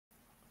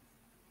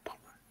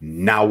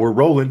Now we're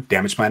rolling.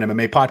 Damage Plan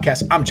MMA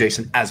podcast. I'm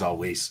Jason, as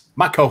always.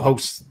 My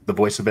co-host, the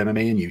voice of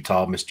MMA in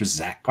Utah, Mr.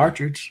 Zack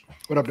Partridge.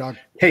 What up, dog?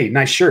 Hey,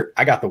 nice shirt.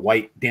 I got the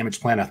white Damage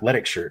Plan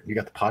athletic shirt. You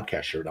got the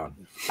podcast shirt on.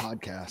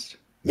 Podcast.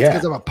 Yeah.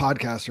 Because I'm a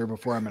podcaster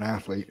before I'm an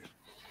athlete.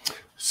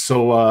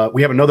 So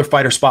we have another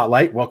fighter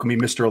spotlight. Welcoming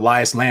Mr.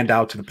 Elias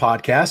Landau to the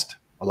podcast.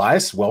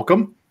 Elias,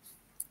 welcome.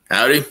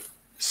 Howdy.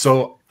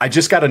 So I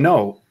just got to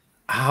know,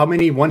 how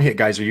many one-hit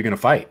guys are you going to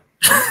fight?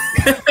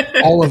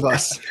 All of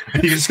us.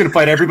 You're just going to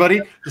fight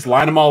everybody? Just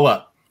line them all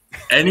up.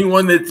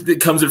 Anyone that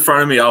comes in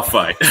front of me, I'll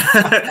fight.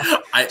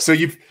 So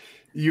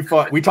you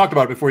fought. We talked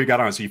about it before you got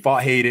on. So you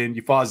fought Hayden,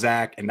 you fought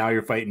Zack, and now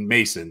you're fighting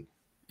Mason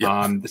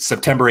on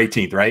September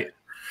 18th, right?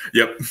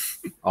 Yep.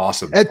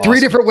 Awesome. At three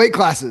different weight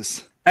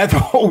classes. And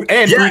three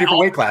different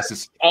weight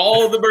classes.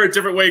 All of them are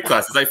different weight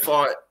classes. I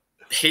fought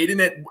Hayden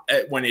at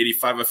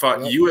 185. I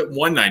fought you at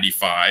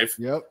 195.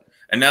 Yep.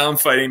 And now I'm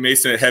fighting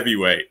Mason at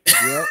heavyweight.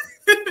 Yep.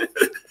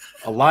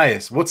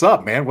 Elias, what's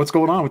up, man? What's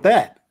going on with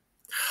that?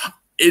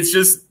 It's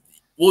just,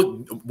 well,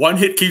 one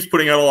hit keeps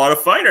putting out a lot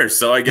of fighters,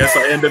 so I guess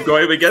I end up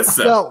going against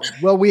them.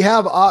 Well, we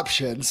have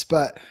options,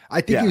 but I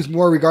think he was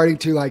more regarding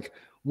to like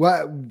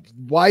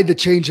why the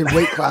change in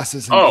weight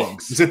classes and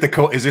things. Is it the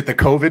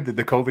COVID? Did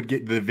the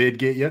COVID the vid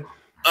get you?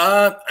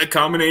 A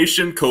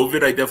combination.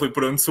 COVID, I definitely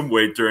put on some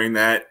weight during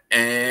that,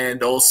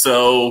 and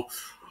also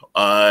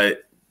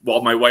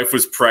while my wife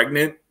was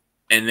pregnant,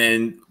 and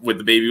then when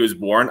the baby was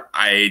born,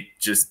 I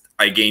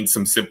gained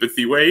some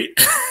sympathy weight.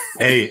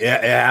 Hey,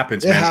 it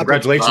happens, man.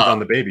 Congratulations on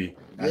the baby.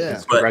 Yeah.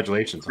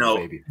 Congratulations on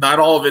the baby. Not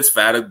all of it's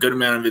fat, a good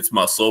amount of it's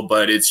muscle,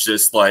 but it's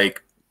just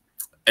like,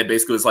 it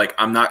basically was like,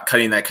 I'm not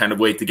cutting that kind of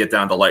weight to get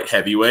down to light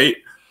heavyweight.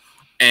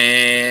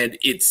 And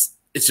it's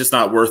just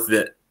not worth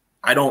it.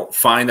 I don't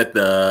find that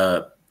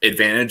the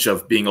advantage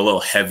of being a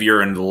little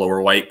heavier in the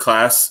lower weight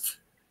class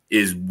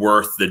is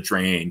worth the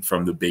drain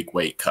from the big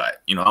weight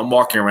cut. You know, I'm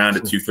walking around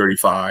at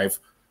 235.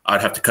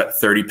 I'd have to cut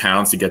 30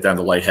 pounds to get down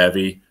to light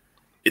heavy.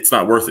 It's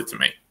not worth it to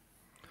me.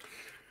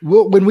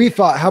 Well, when we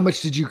fought, how much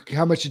did you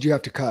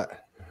have to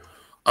cut?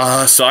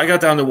 So I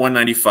got down to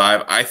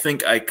 195. I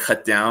think I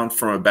cut down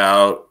from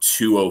about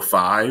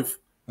 205.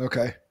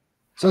 Okay.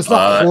 So it's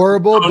not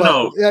horrible,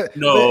 no, I cut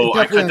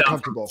down from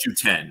uncomfortable.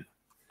 210.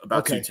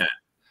 About 210.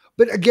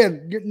 But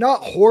again, you're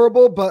not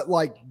horrible, but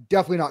like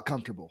definitely not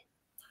comfortable.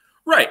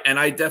 Right. And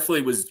I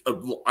definitely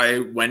I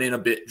went in a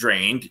bit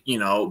drained, you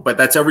know, but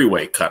that's every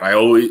weight cut.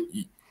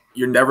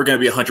 You're never going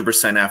to be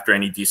 100% after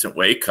any decent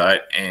weight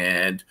cut.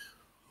 And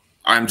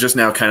I'm just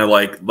now kind of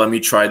like, let me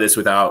try this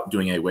without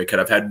doing a weight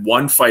cut. I've had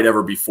one fight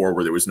ever before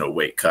where there was no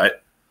weight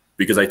cut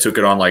because I took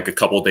it on like a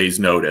couple days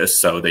notice.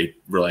 So they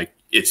were like,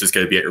 it's just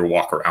going to be at your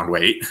walk around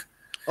weight.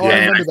 Oh,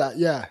 I remember that.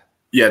 Yeah.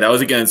 Yeah. That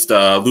was against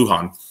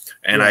Lujan.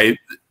 And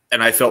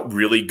I felt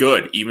really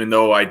good. Even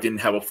though I didn't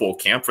have a full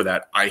camp for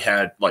that, I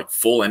had like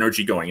full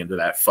energy going into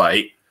that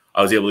fight.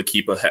 I was able to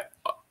keep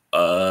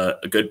a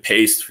good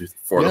pace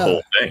for the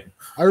whole thing.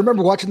 I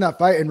remember watching that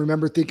fight and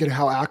remember thinking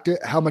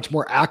how much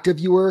more active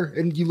you were,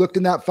 and you looked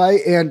in that fight,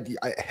 and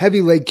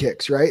heavy leg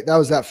kicks, right? That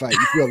was that fight.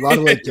 You threw a lot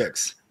of leg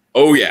kicks.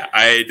 Oh yeah,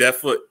 I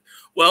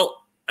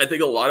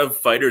think a lot of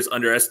fighters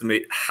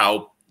underestimate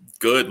how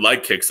good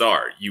leg kicks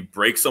are. You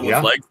break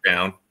someone's legs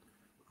down,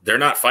 they're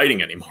not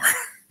fighting anymore.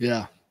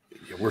 Yeah.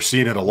 We're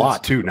seeing it a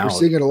lot too now. We're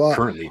seeing it a lot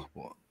currently.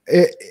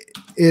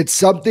 It's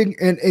something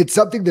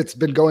that's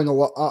been going a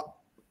lot.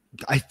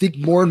 I think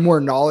more and more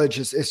knowledge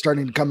is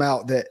starting to come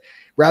out that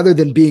rather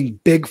than being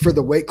big for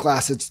the weight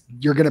class,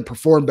 you're going to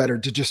perform better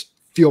to just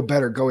feel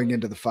better going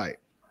into the fight.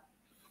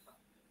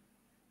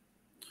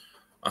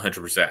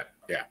 100%.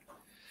 Yeah.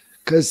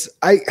 Because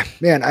I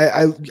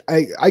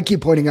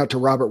keep pointing out to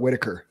Robert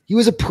Whitaker. He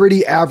was a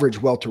pretty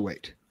average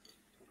welterweight.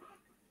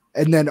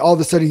 And then all of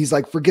a sudden he's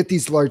like, forget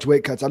these large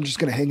weight cuts. I'm just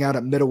going to hang out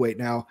at middleweight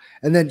now.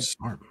 And then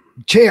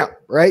champ,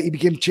 right? He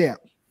became champ.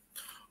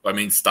 I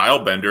mean,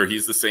 Stylebender,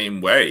 he's the same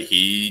way.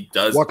 He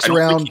does. Walks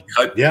around.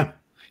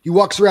 He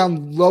walks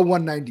around low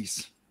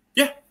 190s.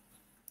 Yeah.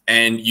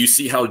 And you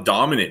see how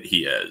dominant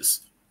he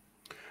is.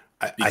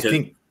 I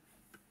think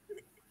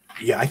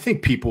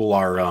people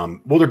are,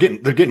 they're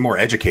getting more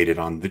educated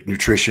on the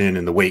nutrition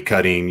and the weight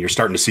cutting. You're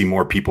starting to see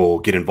more people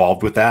get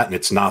involved with that. And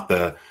it's not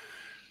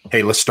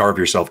hey, let's starve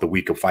yourself the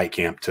week of fight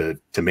camp to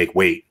make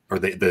weight, or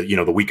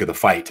the week of the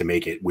fight to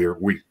make it.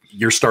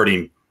 You're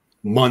starting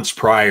months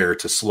prior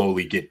to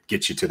slowly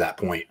get you to that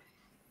point.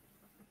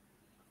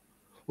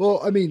 Well,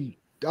 I mean,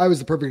 I was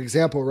the perfect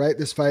example, right?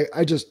 This fight,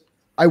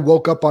 I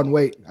woke up on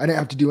weight. I didn't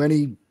have to do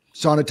any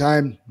sauna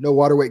time, no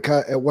water weight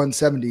cut at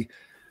 170.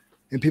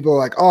 And people are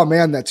like, oh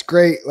man, that's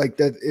great. Like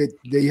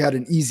they had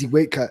an easy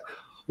weight cut.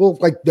 Well,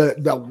 like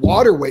the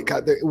water weight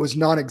cut, it was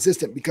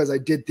non-existent because I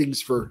did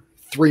things for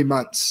 3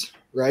 months,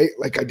 right?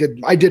 Like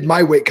I did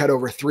my weight cut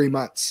over 3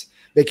 months,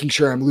 making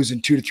sure I'm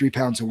losing 2 to 3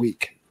 pounds a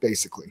week,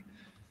 basically.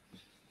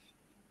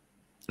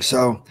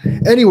 So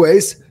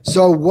anyways,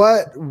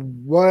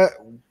 what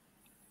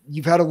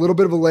you've had a little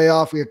bit of a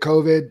layoff. We had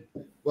COVID.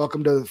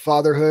 Welcome to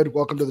fatherhood.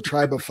 Welcome to the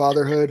tribe of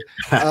fatherhood.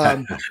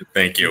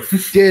 Thank you.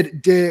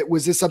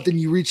 Was this something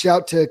you reached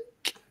out to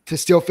to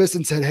Steel Fist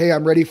and said, "Hey,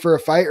 I'm ready for a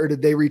fight," or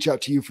did they reach out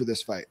to you for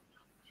this fight?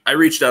 I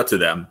reached out to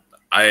them.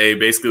 I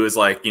basically was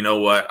like, you know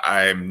what?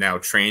 I'm now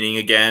training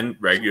again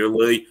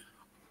regularly.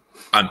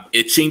 I'm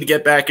itching to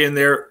get back in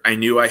there. I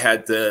knew I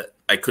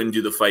couldn't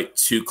do the fight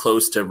too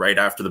close to right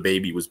after the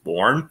baby was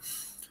born.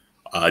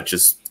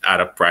 Just out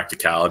of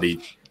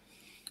practicality,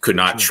 could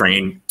not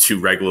train too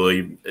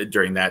regularly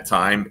during that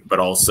time. But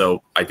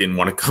also, I didn't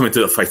want to come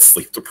into the fight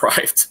sleep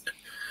deprived.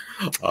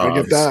 I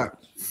get that.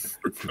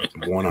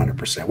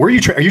 100%. Where are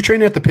you? Are you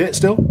training at the pit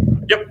still?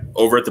 Yep,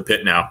 over at the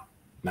pit now.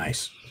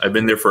 Nice. I've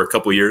been there for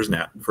a few years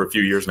now.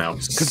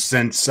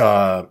 Since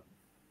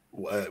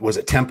was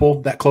it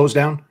Temple that closed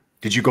down?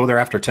 Did you go there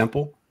after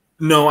Temple?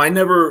 No, I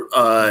never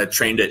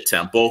trained at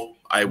Temple.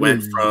 I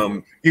went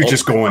from you're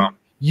just going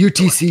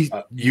UTC,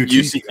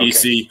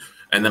 UCTC, okay.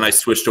 And then I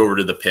switched over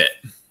to the pit.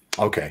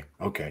 Okay.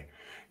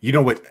 You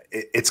know what?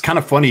 It's kind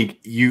of funny.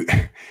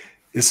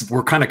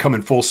 We're kind of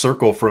coming full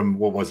circle from,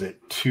 what was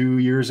it, 2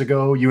 years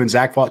ago? You and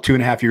Zack fought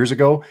 2.5 years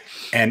ago.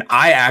 And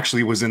I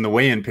actually was in the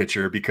weigh-in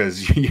picture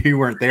because you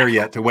weren't there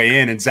yet to weigh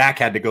in. And Zack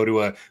had to go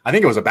to I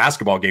think it was a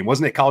basketball game.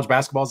 Wasn't it college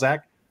basketball,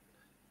 Zack?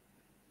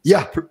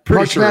 Yeah.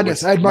 March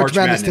Madness. I had March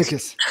Madness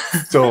tickets.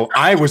 So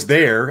I was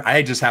there.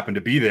 I just happened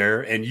to be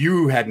there. And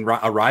you hadn't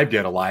arrived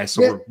yet, Elias.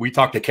 So we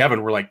talked to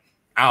Kevin. We're like,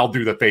 I'll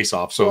do the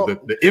face-off. So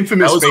the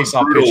infamous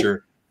face-off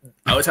picture.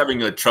 I was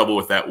having trouble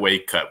with that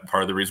weight cut.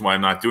 Part of the reason why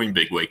I'm not doing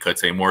big weight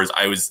cuts anymore is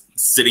I was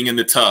sitting in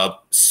the tub,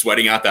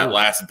 sweating out that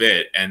last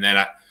bit, and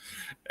then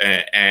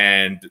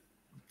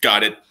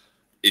got it.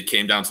 It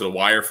came down to the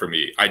wire for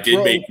me. I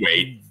did make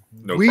weight.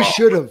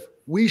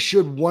 We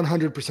should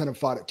 100% have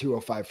fought at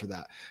 205 for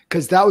that,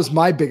 because that was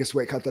my biggest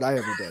weight cut that I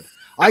ever did.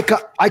 I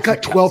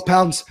cut 12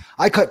 pounds.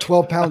 I cut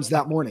 12 pounds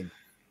that morning.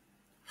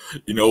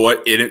 You know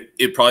what?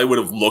 It probably would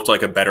have looked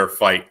like a better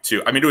fight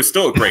too. I mean, it was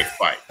still a great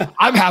fight.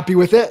 I'm happy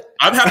with it.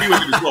 I'm happy with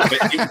it as well.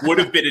 But it would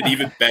have been an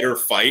even better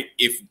fight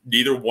if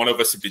neither one of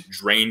us had been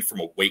drained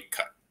from a weight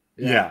cut.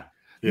 Yeah.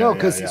 No,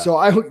 because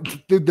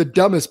the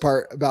dumbest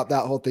part about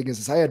that whole thing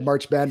is I had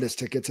March Madness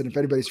tickets, and if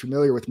anybody's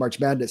familiar with March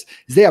Madness,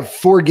 is they have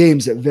 4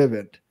 games at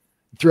Vivint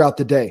throughout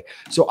the day.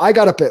 So I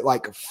got up at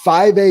like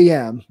 5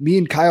 a.m. Me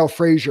and Kyle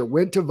Frazier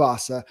went to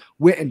Vasa,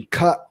 went and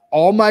cut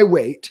all my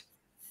weight,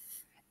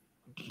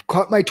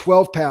 cut my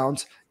 12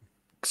 pounds,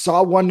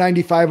 saw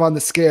 195 on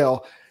the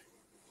scale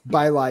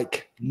by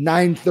like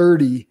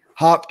 9:30,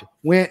 hopped,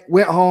 went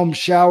home,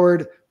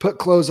 showered, put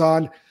clothes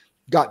on,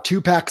 got 2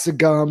 packs of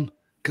gum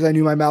because I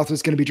knew my mouth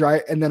was going to be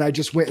dry. And then I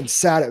just went and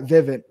sat at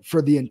Vivint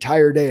for the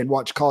entire day and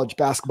watched college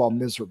basketball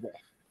miserable.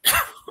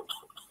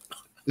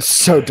 It's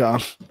so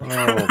dumb.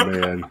 Oh,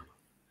 man.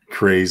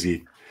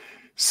 Crazy.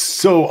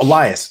 So,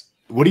 Elias,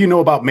 what do you know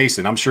about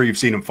Mason? I'm sure you've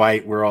seen him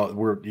fight.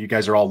 You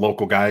guys are all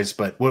local guys,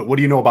 but what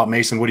do you know about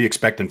Mason? What are you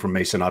expecting from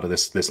Mason out of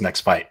this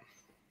next fight?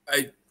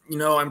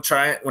 I'm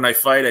trying, when I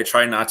fight, I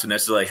try not to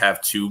necessarily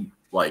have too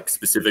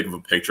specific of a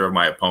picture of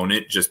my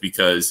opponent, just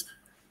because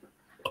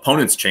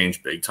opponents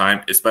change big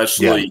time,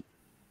 especially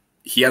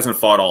he hasn't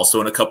fought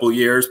also in a couple of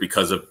years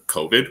because of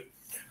COVID.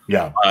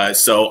 Yeah.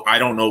 So I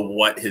don't know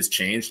what has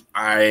changed.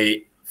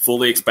 I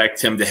fully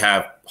expect him to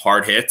have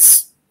hard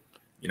hits.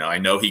 I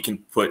know he can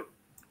put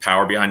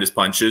power behind his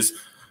punches.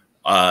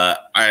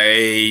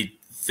 I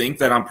think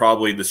that I'm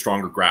probably the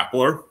stronger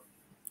grappler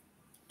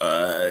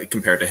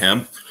compared to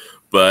him,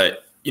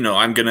 but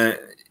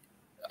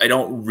I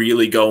don't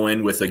really go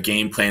in with a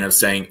game plan of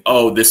saying,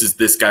 oh, this is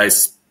this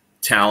guy's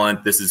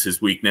talent, this is his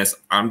weakness.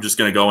 I'm just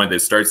going to go in there,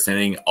 start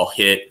standing, I'll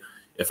hit.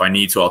 If I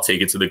need to, I'll take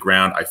it to the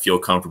ground. I feel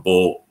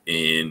comfortable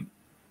in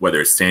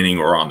whether it's standing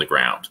or on the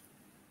ground.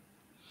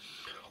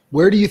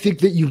 Where do you think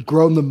that you've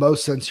grown the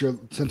most since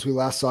we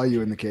last saw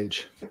you in the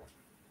cage?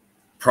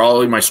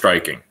 Probably my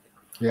striking.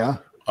 Yeah.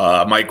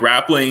 My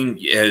grappling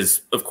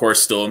has, of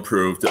course, still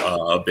improved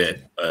a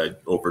bit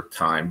over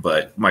time,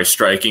 but my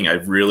striking,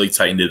 I've really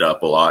tightened it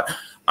up a lot.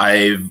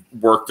 I've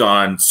worked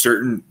on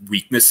certain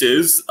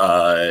weaknesses.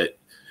 One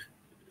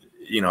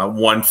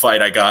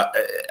fight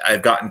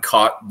I've gotten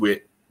caught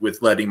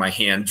with letting my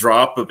hand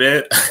drop a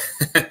bit.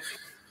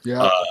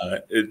 Yeah.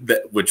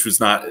 Which was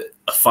not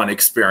a fun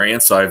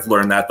experience. So I've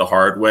learned that the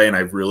hard way, and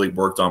I've really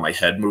worked on my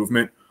head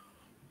movement.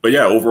 But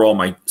yeah, overall,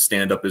 my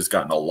stand-up has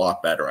gotten a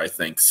lot better, I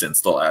think,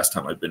 since the last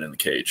time I've been in the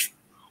cage.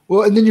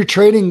 Well, and then you're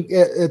training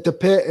at the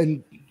pit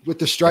and with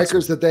the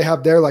strikers that they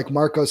have there, like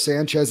Marco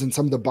Sanchez and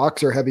some of the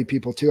boxer heavy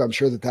people too. I'm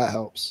sure that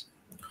helps.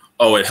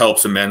 Oh, it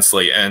helps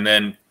immensely. And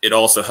then it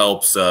also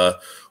helps.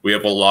 We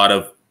have a lot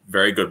of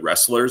very good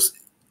wrestlers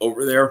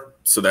over there.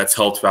 So that's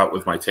helped out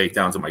with my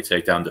takedowns and my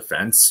takedown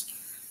defense.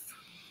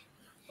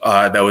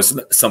 That was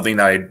something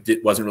that I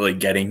wasn't really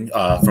getting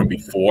from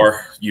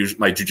before. Usually,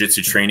 my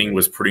jiu-jitsu training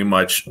was pretty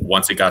much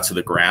once it got to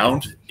the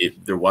ground,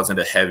 there wasn't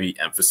a heavy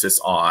emphasis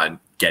on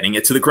getting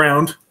it to the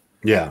ground.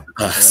 Yeah.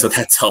 So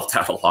that's helped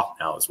out a lot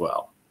now as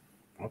well.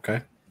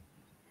 Okay.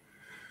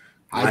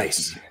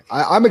 Nice.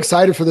 I'm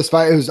excited for this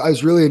fight. I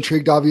was really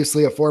intrigued.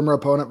 Obviously, a former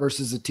opponent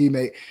versus a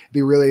teammate. It'd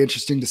be really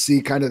interesting to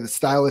see kind of the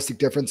stylistic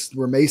difference.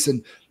 Where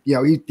Mason, he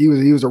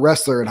was a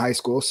wrestler in high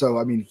school, so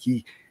I mean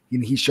he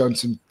he's shown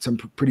some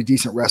pretty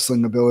decent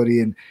wrestling ability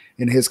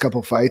in his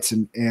couple fights,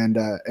 and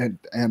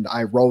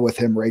I roll with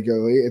him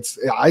regularly.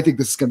 I think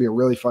this is going to be a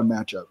really fun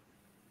matchup.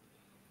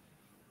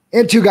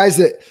 And two guys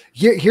that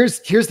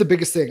here's the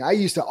biggest thing. I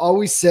used to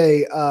always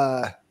say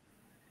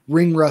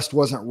ring rust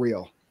wasn't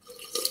real.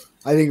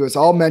 I think it was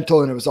all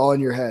mental and it was all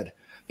in your head.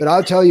 But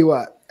I'll tell you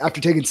what,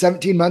 after taking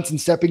 17 months and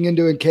stepping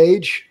into a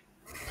cage,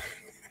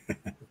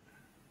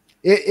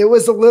 it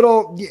was a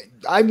little,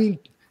 I mean,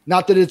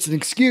 not that it's an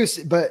excuse,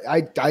 but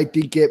I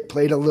think it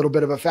played a little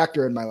bit of a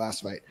factor in my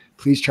last fight.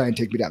 Please try and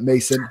take me down.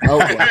 Mason. Oh,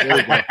 boy, there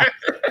we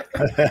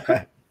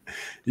go.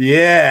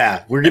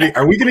 Yeah,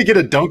 are we gonna get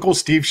a Dunkel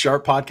Steve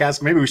Sharp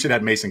podcast? Maybe we should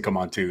have Mason come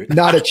on too.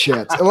 Not a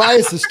chance.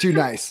 Elias is too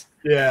nice.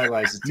 Yeah,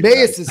 Elias is too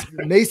nice.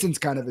 Mason's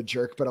kind of a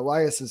jerk, but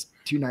Elias is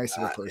too nice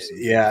of a person.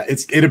 Yeah,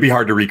 it'd be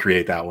hard to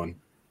recreate that one.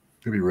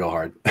 It'd be real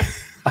hard.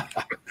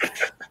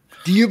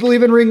 Do you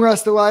believe in ring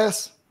rust,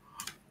 Elias?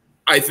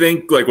 I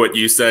think, like what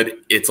you said,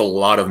 it's a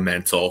lot of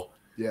mental.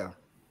 Yeah.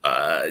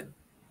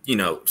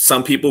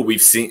 Some people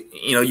we've seen,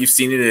 you've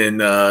seen it in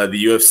the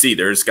UFC.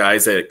 There's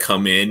guys that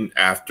come in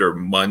after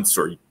months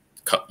or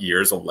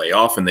years of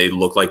layoff and they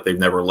look like they've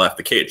never left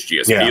the cage. GSP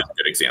is a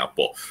good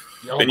example.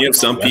 Then you have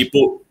some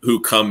people who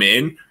come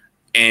in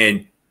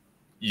and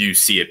you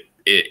see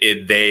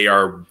it they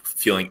are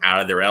feeling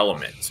out of their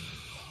element.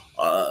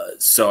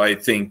 So I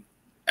think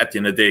at the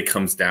end of the day, it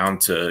comes down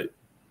to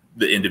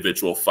the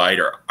individual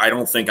fighter. I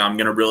don't think I'm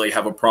going to really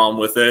have a problem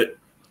with it.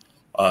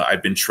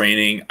 I've been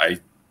training. I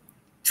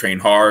train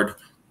hard.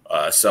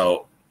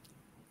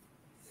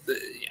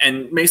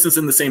 And Mason's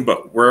in the same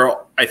boat.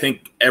 I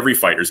think every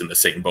fighter's in the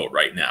same boat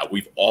right now.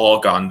 We've all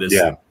gotten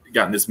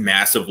this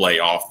massive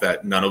layoff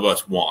that none of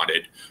us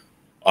wanted.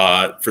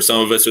 For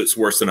some of us, it's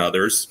worse than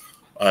others.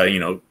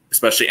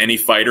 Especially any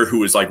fighter who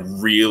was like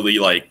really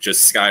like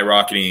just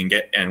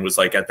skyrocketing and was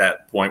like at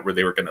that point where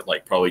they were going to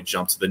like probably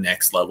jump to the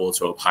next level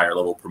to a higher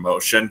level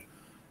promotion.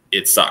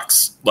 It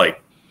sucks. But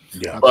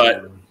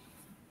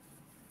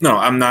no,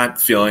 I'm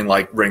not feeling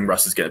like ring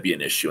rust is going to be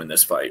an issue in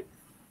this fight.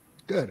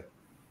 Good.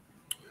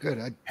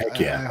 Heck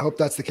yeah. I hope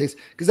that's the case,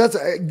 because that's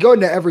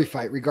going to every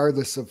fight,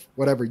 regardless of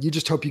whatever. You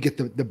just hope you get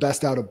the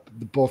best out of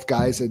both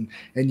guys and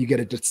you get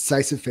a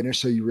decisive finish,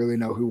 so you really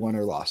know who won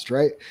or lost,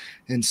 right?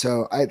 And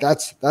so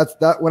that's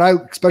when I,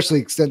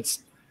 especially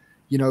since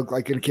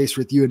like in a case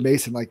with you and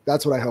Mason, like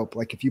that's what I hope.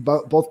 Like if you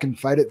both can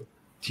fight it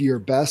to your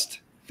best,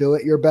 feel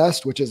it your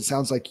best, which is, it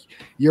sounds like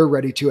you're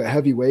ready to at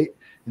heavyweight,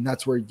 and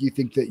that's where you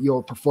think that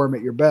you'll perform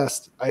at your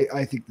best.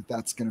 I think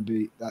that's going to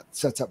be, that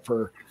sets up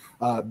for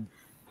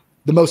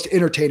the most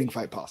entertaining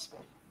fight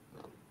possible.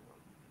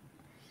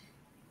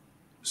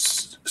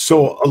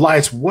 So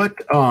Elias, what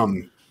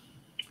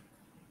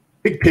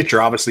big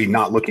picture, obviously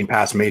not looking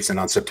past Mason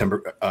on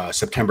September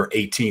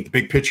 18th,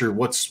 big picture,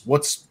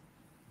 what's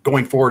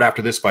going forward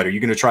after this fight? Are you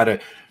going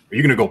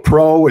to go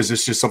pro? Is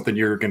this just something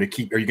you're going to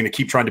keep? Are you going to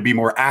keep trying to be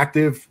more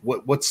active?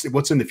 What's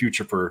in the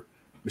future for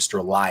Mr.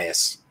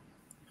 Elias?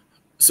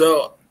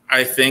 So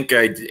I think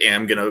I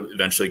am going to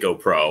eventually go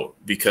pro,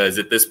 because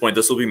at this point,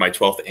 this will be my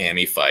 12th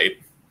AMI fight.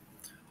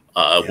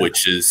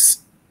 Which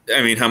is,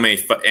 I mean, how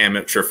many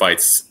amateur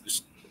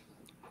fights?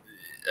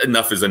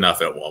 Enough is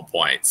enough at one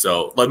point.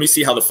 So let me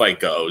see how the fight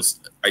goes.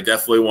 I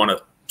definitely want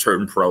to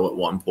turn pro at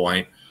one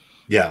point.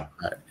 Yeah.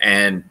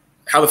 And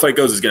how the fight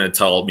goes is going to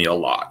tell me a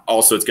lot.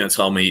 Also, it's going to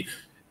tell me,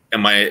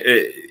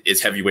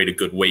 is heavyweight a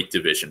good weight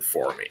division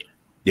for me?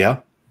 Yeah.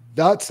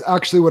 That's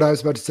actually what I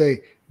was about to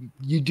say.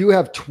 You do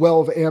have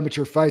 12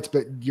 amateur fights,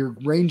 but you're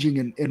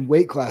ranging in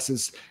weight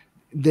classes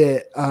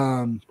that,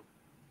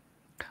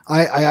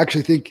 I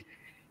actually think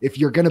if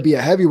you're going to be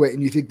a heavyweight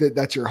and you think that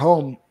that's your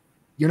home,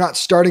 you're not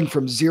starting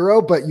from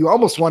zero, but you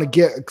almost want to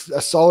get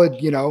a solid,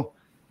 3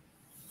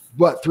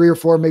 or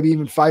 4, maybe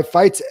even 5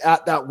 fights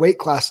at that weight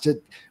class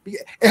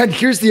and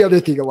here's the other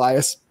thing,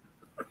 Elias,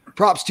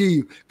 props to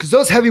you, because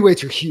those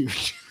heavyweights are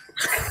huge.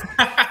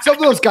 Some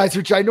of those guys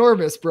are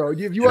ginormous, bro.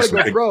 If you want to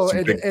go pro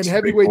and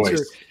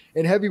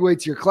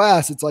heavyweights your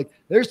class, it's like,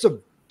 those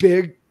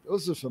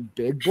are some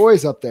big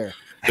boys up there.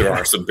 There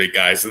are some big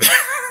guys in there.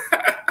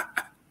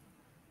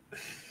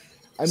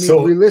 I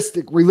mean,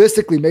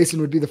 realistically, Mason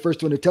would be the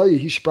first one to tell you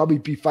he should probably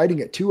be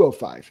fighting at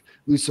 205,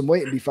 lose some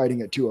weight and be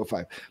fighting at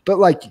 205. But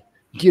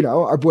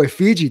our boy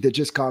Fiji that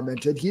just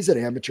commented, he's an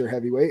amateur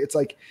heavyweight. It's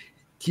like,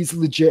 he's a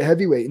legit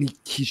heavyweight and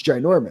he's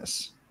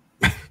ginormous.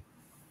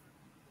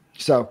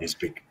 So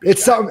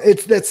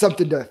that's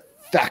something to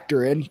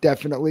factor in,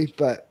 definitely.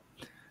 But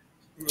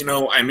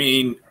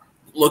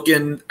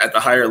looking at the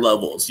higher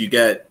levels, you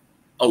get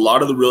a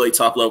lot of the really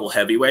top level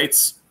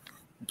heavyweights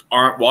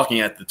aren't walking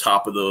at the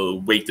top of the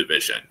weight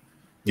division.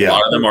 Yeah. A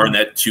lot of them are in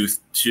that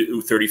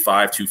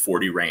 235,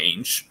 240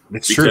 range.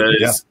 It's true.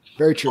 Yeah.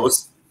 Very true.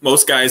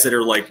 Most guys that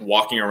are like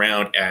walking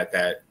around at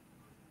that,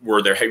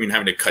 where they're having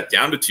to cut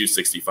down to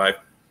 265,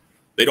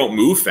 they don't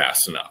move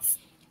fast enough.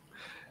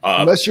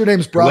 Unless your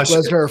name's Brock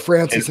Lesnar or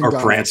Francis.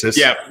 Francis.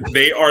 Yeah,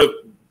 they are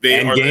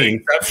the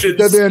exceptions.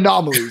 They're the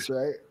anomalies,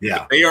 right?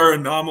 Yeah. They are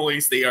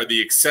anomalies. They are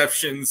the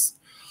exceptions.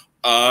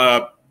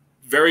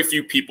 very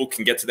few people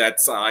can get to that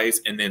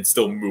size and then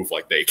still move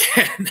like they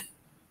can.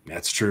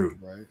 That's true.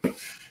 Right.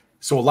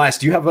 So, Elias,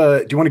 do you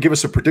want to give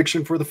us a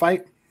prediction for the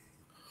fight?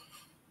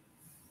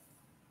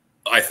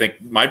 I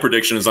think my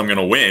prediction is I'm going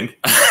to win.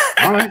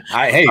 All right.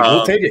 Hey,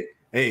 we'll take it.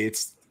 Hey,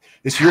 it's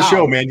your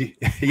show, man.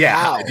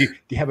 Yeah. Do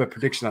you have a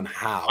prediction on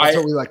how? That's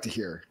what we like to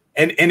hear.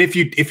 And if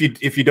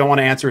you don't want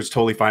to answer, it's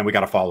totally fine. We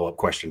got a follow-up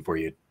question for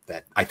you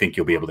that I think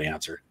you'll be able to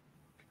answer.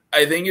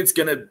 I think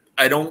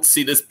I don't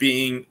see this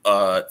being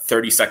a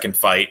 30-second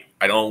fight.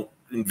 I don't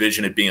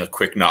envision it being a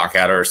quick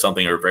knockout or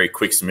something, or a very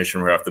quick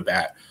submission right off the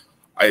bat.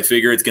 I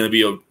figure it's going to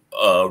be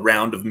a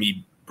round of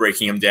me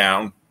breaking him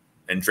down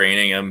and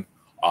draining him.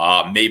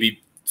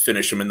 Maybe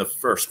finish him in the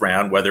first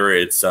round, whether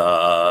it's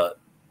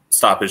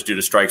stoppage due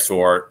to strikes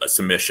or a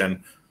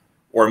submission,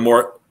 or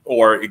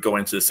go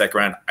into the second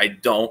round. I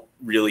don't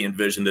really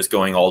envision this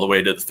going all the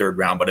way to the third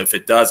round, but if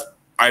it does,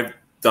 I've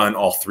done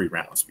all 3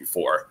 rounds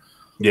before.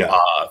 Yeah,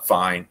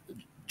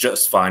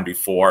 just fine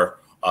before.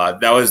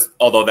 That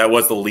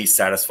was the least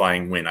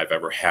satisfying win I've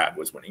ever had,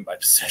 was winning by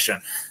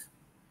decision.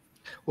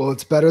 Well,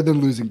 it's better than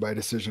losing by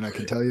decision. I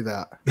can tell you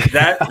that.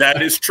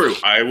 That is true.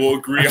 I will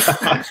agree on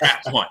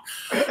that one.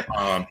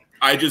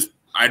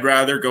 I'd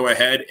rather go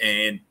ahead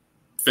and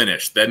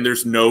finish. Then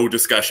there's no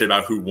discussion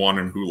about who won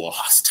and who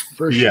lost.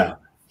 For sure. Yeah,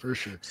 for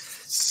sure.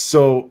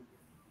 So,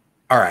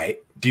 all right.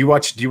 Do you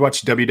watch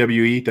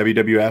WWE,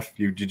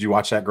 WWF? Did you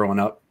watch that growing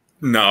up?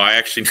 No, I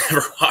actually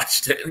never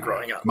watched it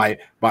growing up.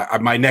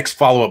 My next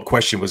follow-up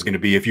question was going to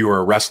be, if you were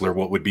a wrestler,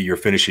 what would be your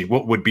finishing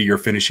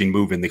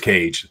move in the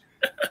cage?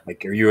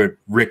 Like, are you a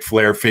Ric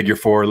Flair figure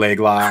 4 leg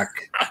lock,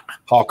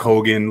 Hulk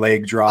Hogan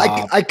leg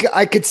drop?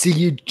 I could see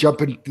you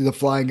jumping the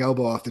flying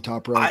elbow off the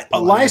top rope.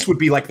 Elias would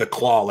be like the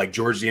claw, like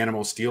George the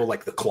Animal Steel,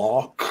 like the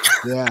claw.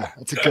 Yeah,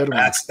 that's a good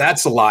one.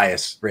 That's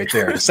Elias right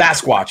there. The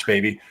Sasquatch,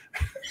 baby.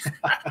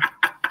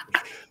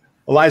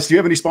 Elias, do you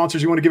have any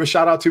sponsors you want to give a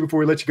shout out to before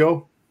we let you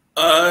go?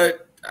 I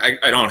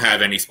don't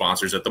have any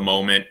sponsors at the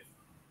moment.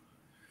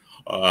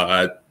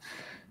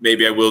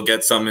 Maybe I will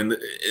get some in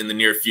the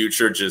near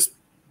future. Just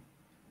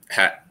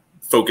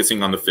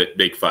focusing on the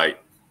big fight.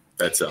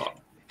 That's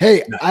all.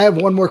 Hey, I have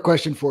one more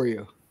question for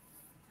you.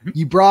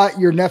 You brought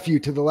your nephew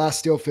to the last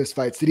Steel Fist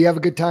fights. Did he have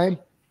a good time?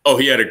 Oh,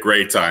 he had a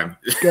great time.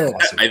 Good.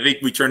 I think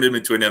we turned him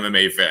into an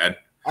MMA fan.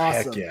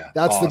 Awesome. Heck yeah.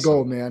 That's awesome. the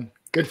goal, man.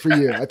 Good for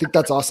you. I think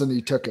that's awesome that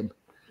you took him.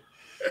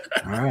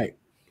 All right.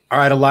 All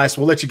right, Elias,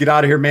 we'll let you get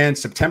out of here, man.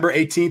 September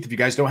 18th. If you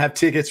guys don't have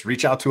tickets,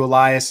 reach out to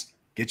Elias.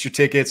 Get your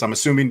tickets. I'm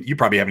assuming you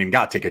probably haven't even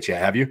got tickets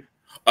yet, have you?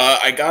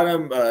 I got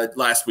them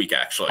last week,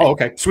 actually. Oh,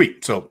 okay.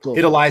 Sweet. So cool.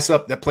 Hit Elias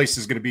up. That place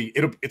is going to be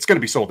it's going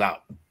to be sold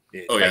out.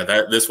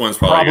 This one's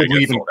probably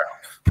even sold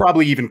out.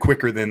 Probably even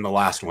quicker than the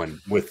last one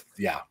with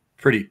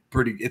pretty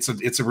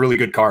it's a really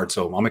good card,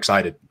 so I'm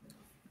excited.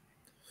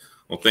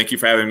 Well, thank you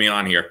for having me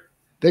on here.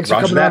 Thanks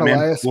for coming on,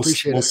 Elias.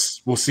 Appreciate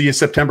it. We'll see you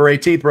September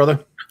 18th,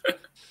 brother.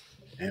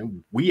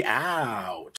 And we out.